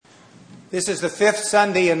This is the fifth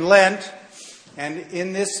Sunday in Lent, and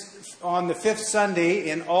on the fifth Sunday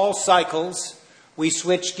in all cycles, we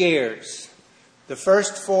switch gears. The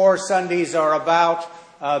first 4 Sundays are about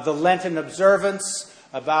the Lenten observance,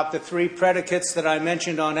 about the 3 predicates that I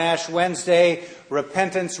mentioned on Ash Wednesday: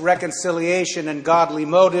 repentance, reconciliation, and godly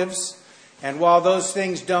motives. And while those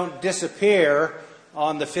things don't disappear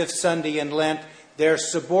on the fifth Sunday in Lent, they're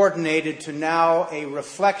subordinated to now a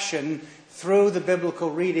reflection through the biblical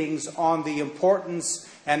readings on the importance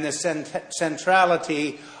and the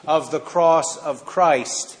centrality of the cross of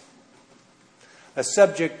Christ. A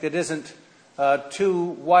subject that isn't too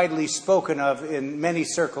widely spoken of in many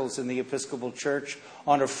circles in the Episcopal Church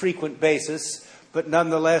on a frequent basis, but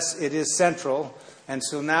nonetheless it is central. And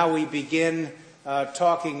so now we begin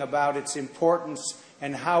talking about its importance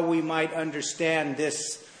and how we might understand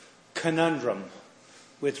this conundrum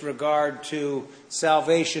with regard to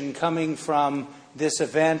salvation coming from this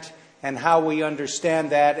event, and how we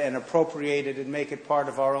understand that and appropriate it and make it part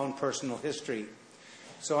of our own personal history.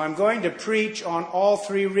 So I'm going to preach on all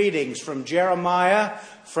 3 readings from Jeremiah,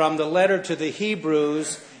 from the letter to the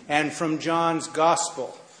Hebrews, and from John's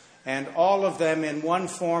Gospel. And all of them, in one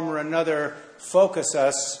form or another, focus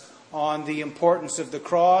us on the importance of the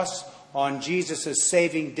cross, on Jesus'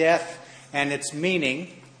 saving death and its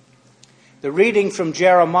meaning. The reading from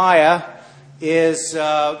Jeremiah is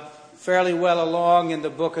fairly well along in the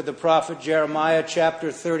book of the prophet Jeremiah,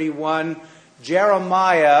 chapter 31.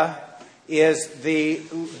 Jeremiah is the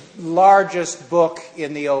largest book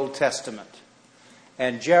in the Old Testament.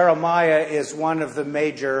 And Jeremiah is one of the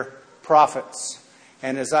major prophets.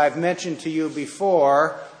 And as I've mentioned to you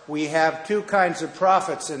before, we have 2 kinds of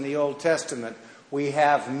prophets in the Old Testament. We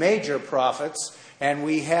have major prophets and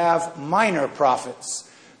we have minor prophets.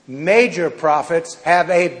 Major prophets have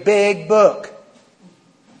a big book.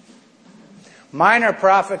 Minor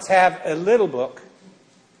prophets have a little book.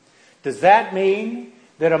 Does that mean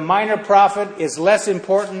that a minor prophet is less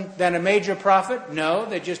important than a major prophet? No,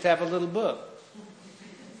 they just have a little book.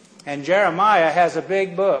 And Jeremiah has a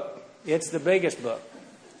big book. It's the biggest book.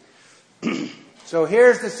 So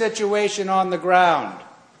here's the situation on the ground.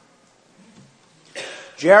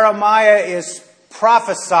 Jeremiah is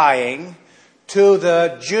prophesying to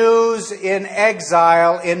the Jews in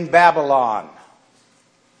exile in Babylon.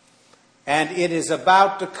 And it is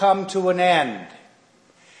about to come to an end.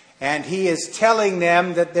 And he is telling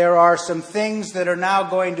them that there are some things that are now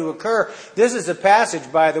going to occur. This is a passage,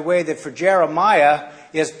 by the way, that for Jeremiah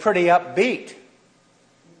is pretty upbeat.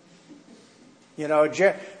 You know,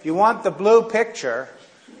 if you want the blue picture,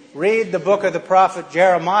 read the book of the prophet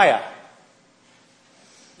Jeremiah.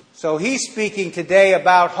 So he's speaking today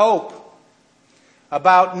about hope,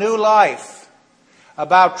 about new life,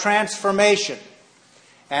 about transformation,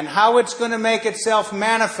 and how it's going to make itself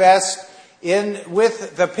manifest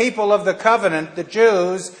with the people of the covenant, the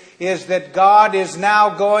Jews, is that God is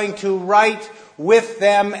now going to write with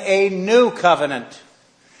them a new covenant.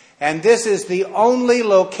 And this is the only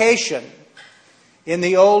location in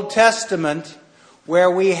the Old Testament where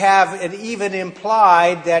we have it even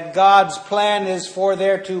implied that God's plan is for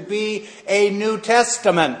there to be a New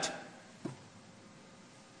Testament,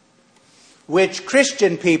 which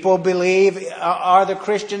Christian people believe are the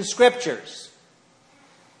Christian scriptures,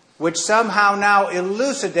 which somehow now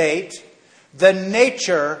elucidate the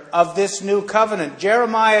nature of this new covenant.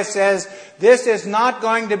 Jeremiah says this is not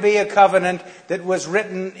going to be a covenant that was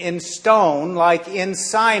written in stone like in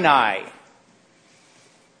Sinai.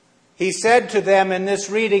 He said to them in this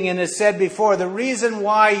reading, and has said before, the reason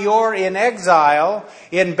why you're in exile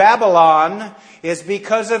in Babylon is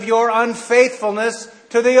because of your unfaithfulness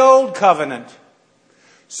to the old covenant.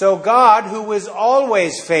 So God, who is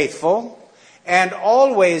always faithful and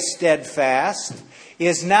always steadfast,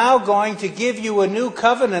 is now going to give you a new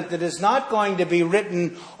covenant that is not going to be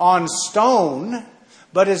written on stone,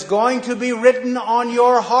 but is going to be written on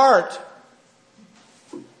your heart.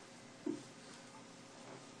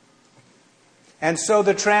 And so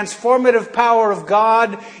the transformative power of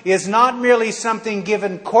God is not merely something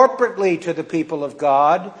given corporately to the people of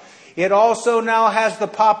God. It also now has the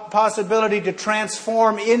possibility to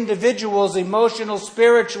transform individuals' emotional,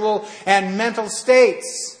 spiritual, and mental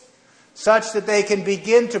states, such that they can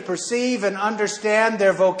begin to perceive and understand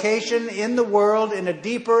their vocation in the world in a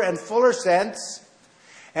deeper and fuller sense,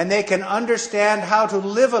 and they can understand how to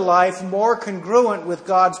live a life more congruent with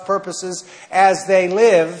God's purposes as they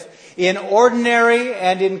live in ordinary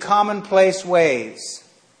and in commonplace ways.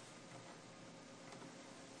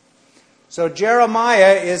 So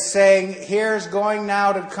Jeremiah is saying, here's going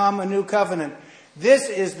now to come a new covenant. This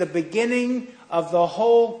is the beginning of the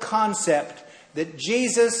whole concept that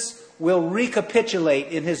Jesus will recapitulate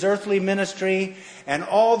in his earthly ministry and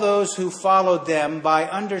all those who followed them by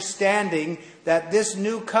understanding that this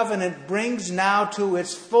new covenant brings now to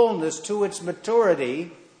its fullness, to its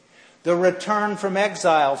maturity, the return from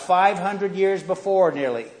exile 500 years before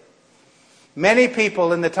nearly. Many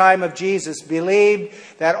people in the time of Jesus believed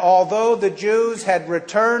that although the Jews had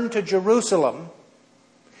returned to Jerusalem,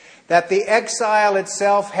 that the exile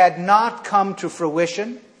itself had not come to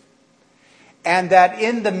fruition, and that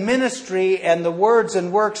in the ministry and the words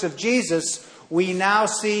and works of Jesus, we now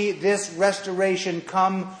see this restoration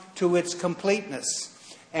come to its completeness.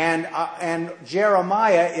 And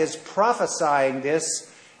Jeremiah is prophesying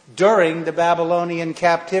this during the Babylonian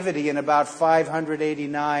captivity in about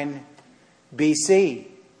 589 BC.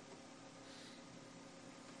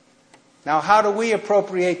 Now, how do we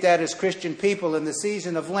appropriate that as Christian people? In the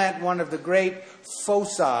season of Lent, one of the great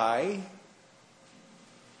foci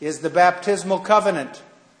is the baptismal covenant.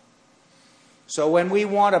 So when we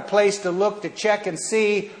want a place to look, to check and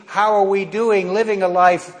see how are we doing living a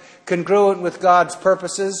life congruent with God's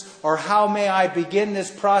purposes, or how may I begin this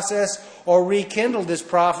process or rekindle this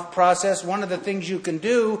process, one of the things you can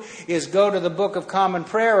do is go to the Book of Common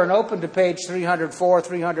Prayer and open to page 304,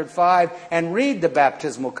 305 and read the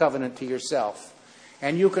baptismal covenant to yourself.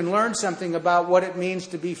 And you can learn something about what it means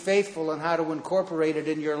to be faithful and how to incorporate it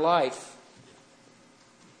in your life.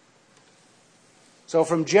 So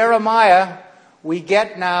from Jeremiah, we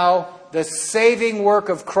get now the saving work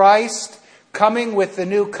of Christ, coming with the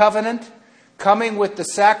new covenant, coming with the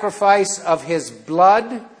sacrifice of his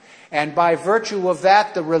blood, and by virtue of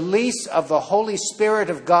that, the release of the Holy Spirit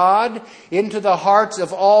of God into the hearts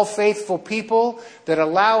of all faithful people that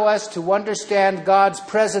allow us to understand God's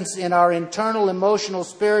presence in our internal, emotional,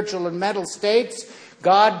 spiritual, and mental states,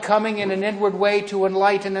 God coming in an inward way to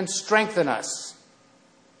enlighten and strengthen us.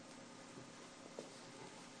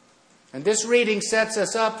 And this reading sets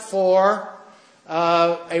us up for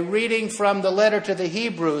a reading from the letter to the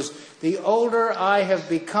Hebrews. The older I have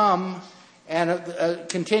become and a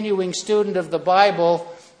continuing student of the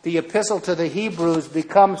Bible, the epistle to the Hebrews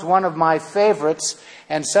becomes one of my favorites.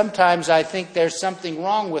 And sometimes I think there's something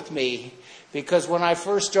wrong with me, because when I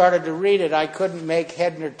first started to read it, I couldn't make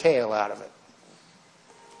head nor tail out of it.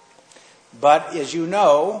 But as you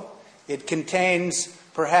know, it contains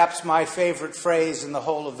perhaps my favorite phrase in the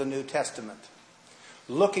whole of the New Testament.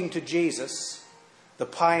 Looking to Jesus, the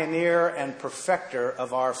pioneer and perfecter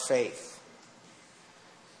of our faith.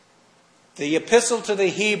 The epistle to the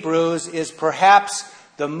Hebrews is perhaps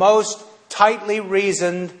the most tightly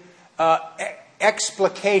reasoned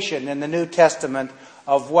explication in the New Testament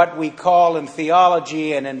of what we call in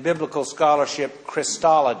theology and in biblical scholarship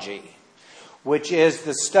Christology, which is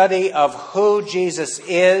the study of who Jesus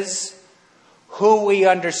is, who we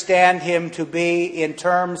understand him to be in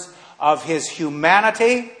terms of his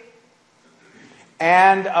humanity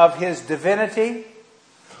and of his divinity.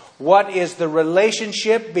 What is the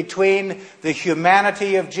relationship between the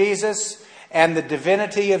humanity of Jesus and the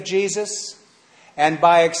divinity of Jesus? And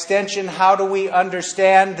by extension, how do we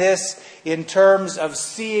understand this in terms of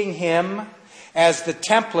seeing him as the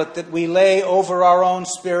template that we lay over our own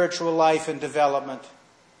spiritual life and development?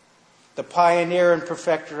 The pioneer and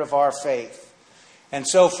perfecter of our faith. And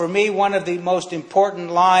so for me, one of the most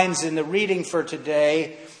important lines in the reading for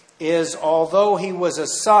today is, although he was a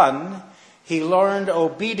son, he learned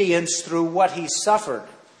obedience through what he suffered.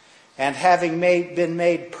 And having been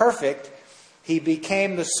made perfect, he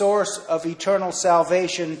became the source of eternal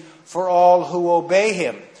salvation for all who obey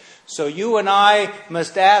him. So you and I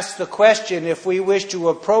must ask the question, if we wish to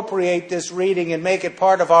appropriate this reading and make it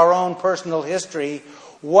part of our own personal history,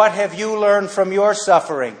 what have you learned from your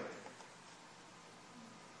suffering?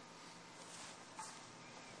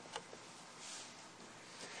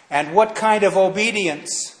 And what kind of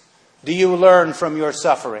obedience do you learn from your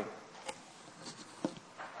suffering?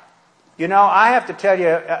 You know, I have to tell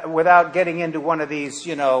you, without getting into one of these,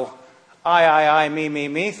 I,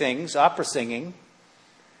 me things, opera singing,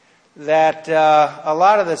 that a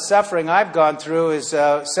lot of the suffering I've gone through is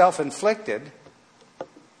self-inflicted.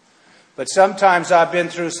 But sometimes I've been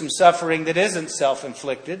through some suffering that isn't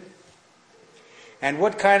self-inflicted. And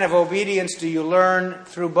what kind of obedience do you learn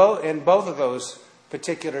in both of those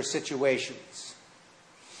particular situations?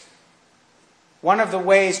 One of the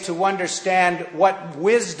ways to understand what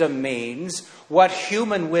wisdom means, what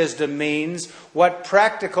human wisdom means, what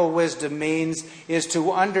practical wisdom means, is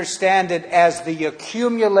to understand it as the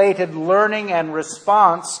accumulated learning and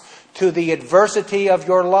response to the adversity of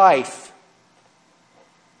your life.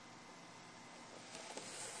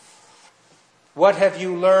 What have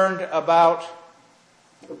you learned about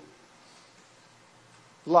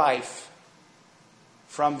life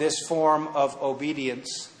from this form of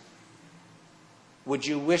obedience? Would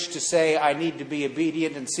you wish to say, I need to be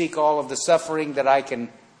obedient and seek all of the suffering that I can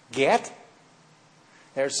get?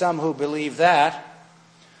 There's some who believe that.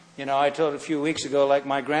 You know, I told a few weeks ago, like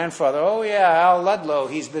my grandfather, oh yeah, Al Ludlow,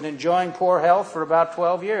 he's been enjoying poor health for about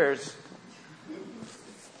 12 years.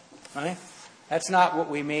 Right? That's not what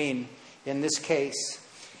we mean in this case.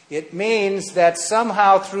 It means that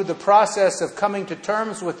somehow through the process of coming to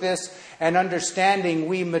terms with this and understanding,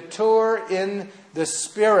 we mature in the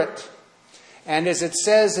Spirit. And as it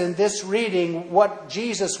says in this reading, what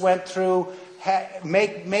Jesus went through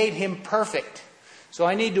made him perfect. So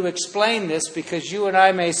I need to explain this because you and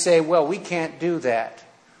I may say, well, we can't do that.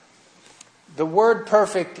 The word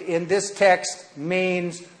perfect in this text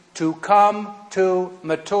means to come to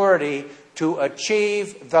maturity, to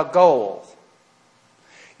achieve the goal.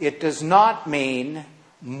 It does not mean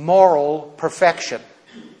moral perfection.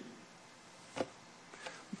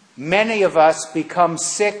 Many of us become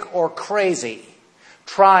sick or crazy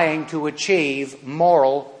trying to achieve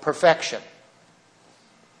moral perfection.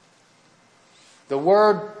 The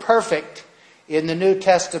word perfect in the New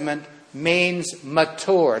Testament means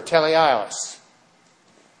mature, teleios.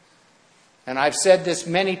 And I've said this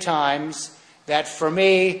many times, that for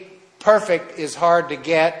me, perfect is hard to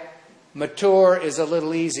get, mature is a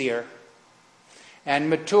little easier. And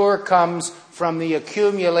mature comes from the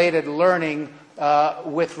accumulated learning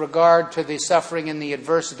with regard to the suffering and the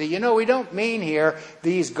adversity. You know, we don't mean here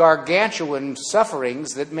these gargantuan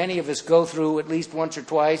sufferings that many of us go through at least once or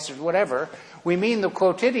twice or whatever. We mean the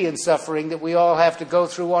quotidian suffering that we all have to go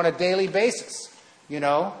through on a daily basis, you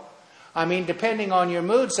know. I mean, depending on your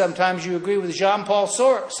mood, sometimes you agree with Jean-Paul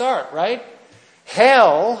Sartre, right?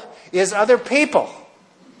 Hell is other people.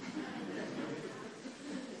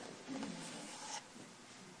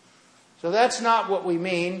 So that's not what we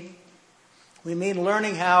mean. We mean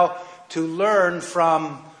learning how to learn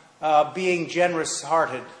from being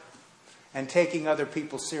generous-hearted and taking other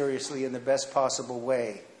people seriously in the best possible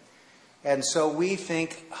way. And so we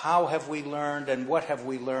think, how have we learned and what have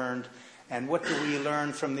we learned? And what do we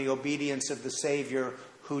learn from the obedience of the Savior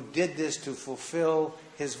who did this to fulfill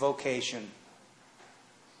his vocation?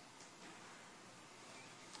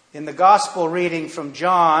 In the gospel reading from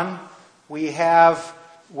John, we have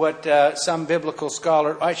what some biblical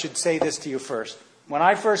scholar... I should say this to you first. When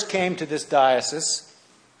I first came to this diocese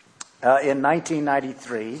in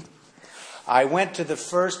 1993, I went to the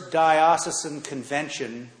first diocesan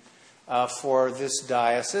convention for this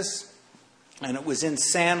diocese, and it was in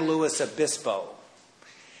San Luis Obispo.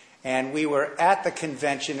 And we were at the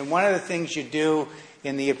convention, and one of the things you do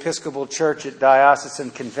in the Episcopal Church at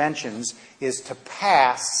diocesan conventions is to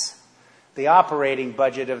pass the operating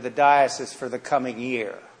budget of the diocese for the coming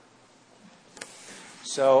year.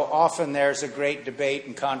 So often there's a great debate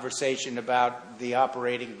and conversation about the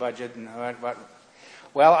operating budget and what.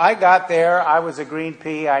 Well, I got there. I was a green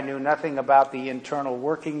pea. I knew nothing about the internal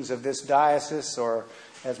workings of this diocese, or,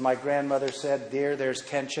 as my grandmother said, dear, there's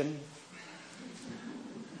tension.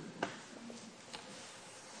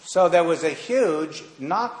 So there was a huge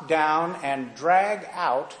knock-down and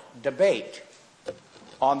drag-out debate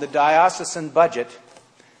on the diocesan budget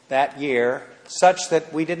that year, such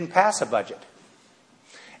that we didn't pass a budget.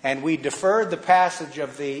 And we deferred the passage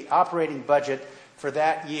of the operating budget for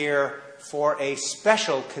that year for a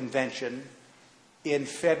special convention in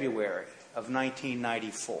February of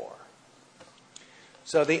 1994.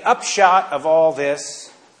 So the upshot of all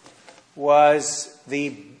this was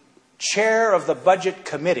the chair of the budget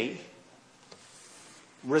committee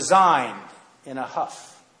resigned in a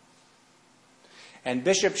huff. And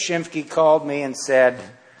Bishop Shimke called me and said,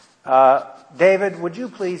 David, would you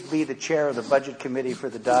please be the chair of the budget committee for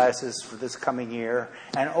the diocese for this coming year?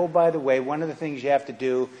 And oh, by the way, one of the things you have to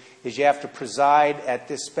do is you have to preside at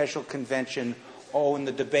this special convention in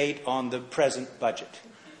the debate on the present budget.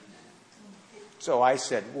 So I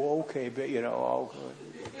said, well, okay, but all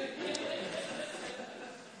good.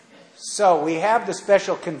 So we have the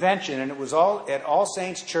special convention, and it was all at All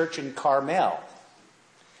Saints Church in Carmel.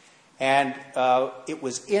 And it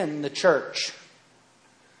was in the church.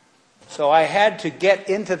 So I had to get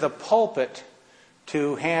into the pulpit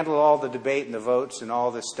to handle all the debate and the votes and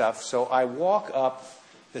all this stuff. So I walk up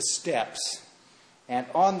the steps, and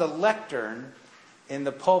on the lectern in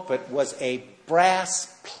the pulpit was a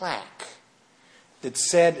brass plaque that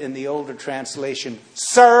said in the older translation,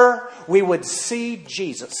 "Sir, we would see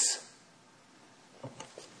Jesus."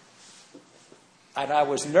 And I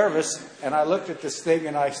was nervous, and I looked at this thing,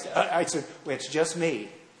 and I said, well, it's just me,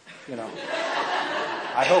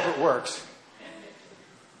 I hope it works.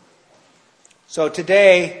 So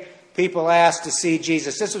today, people ask to see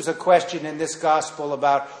Jesus. This was a question in this gospel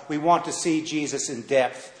about we want to see Jesus in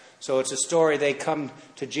depth. So it's a story they come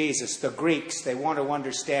to Jesus. The Greeks, they want to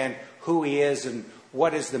understand who he is and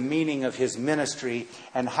what is the meaning of his ministry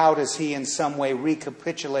and how does he in some way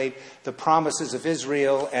recapitulate the promises of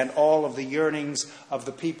Israel and all of the yearnings of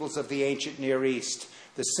the peoples of the ancient Near East,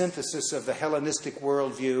 the synthesis of the Hellenistic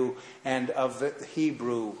worldview and of the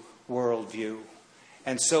Hebrew worldview.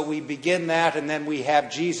 And so we begin that, and then we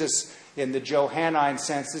have Jesus in the Johannine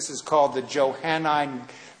sense. This is called the Johannine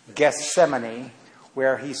Gethsemane,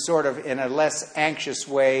 where he sort of, in a less anxious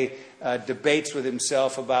way, debates with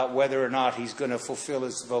himself about whether or not he's going to fulfill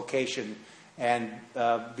his vocation and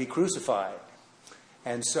be crucified.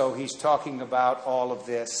 And so he's talking about all of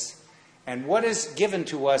this. And what is given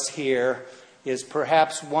to us here is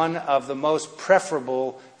perhaps one of the most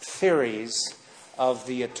preferable theories of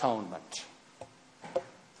the atonement.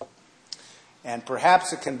 And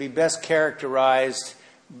perhaps it can be best characterized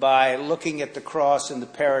by looking at the cross in the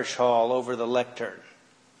parish hall over the lectern.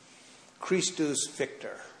 Christus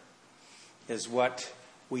Victor is what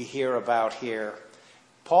we hear about here.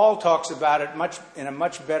 Paul talks about it in a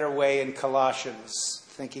much better way in Colossians,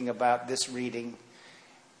 thinking about this reading.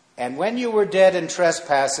 And when you were dead in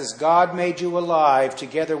trespasses, God made you alive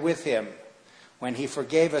together with him, when he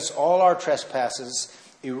forgave us all our trespasses,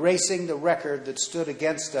 erasing the record that stood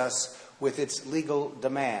against us with its legal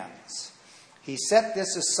demands. He set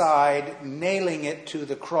this aside, nailing it to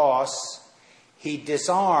the cross. He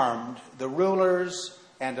disarmed the rulers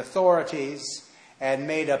and authorities and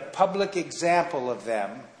made a public example of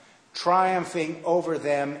them, triumphing over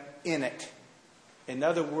them in it. In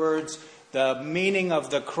other words, the meaning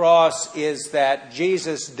of the cross is that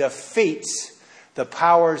Jesus defeats the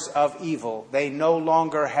powers of evil. They no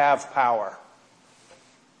longer have power.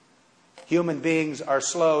 Human beings are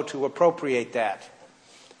slow to appropriate that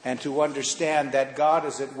and to understand that God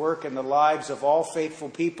is at work in the lives of all faithful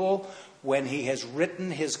people when he has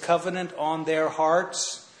written his covenant on their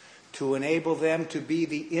hearts to enable them to be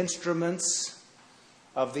the instruments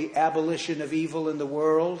of the abolition of evil in the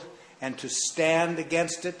world and to stand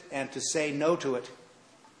against it and to say no to it.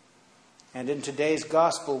 And in today's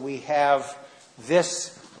gospel we have this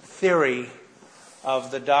theory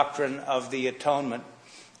of the doctrine of the atonement.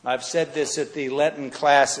 I've said this at the Lenten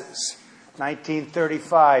classes.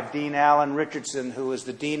 1935, Dean Allen Richardson, who was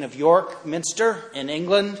the Dean of York Minster in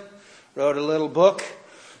England, wrote a little book,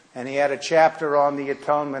 and he had a chapter on the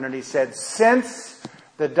atonement, and he said, since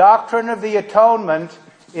the doctrine of the atonement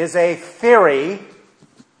is a theory,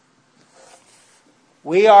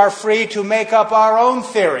 we are free to make up our own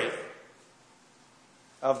theory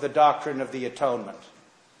of the doctrine of the atonement.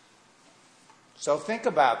 So think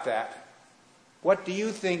about that. What do you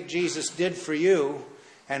think Jesus did for you,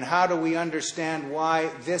 and how do we understand why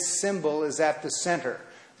this symbol is at the center,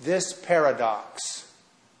 this paradox?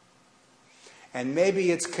 And maybe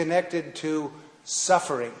it's connected to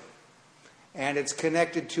suffering, and it's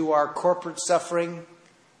connected to our corporate suffering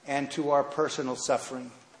and to our personal suffering.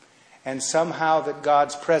 And somehow that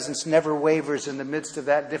God's presence never wavers in the midst of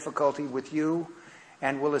that difficulty with you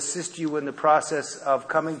and will assist you in the process of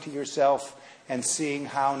coming to yourself and seeing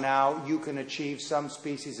how now you can achieve some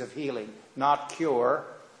species of healing. Not cure,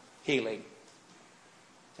 healing.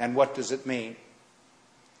 And what does it mean?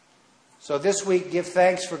 So this week, give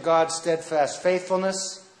thanks for God's steadfast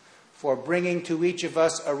faithfulness, for bringing to each of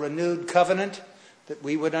us a renewed covenant that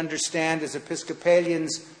we would understand as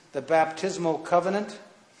Episcopalians, the baptismal covenant.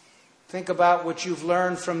 Think about what you've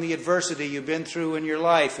learned from the adversity you've been through in your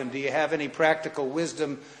life, and do you have any practical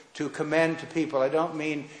wisdom to commend to people? I don't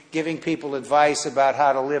mean giving people advice about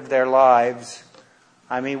how to live their lives.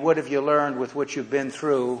 I mean, what have you learned with what you've been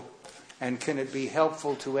through, and can it be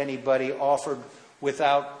helpful to anybody, offered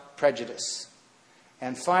without prejudice?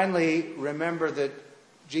 And finally, remember that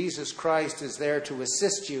Jesus Christ is there to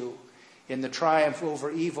assist you in the triumph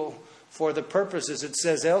over evil for the purposes, it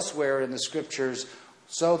says elsewhere in the Scriptures,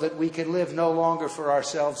 so that we can live no longer for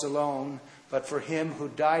ourselves alone, but for him who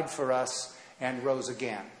died for us and rose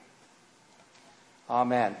again.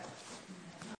 Amen.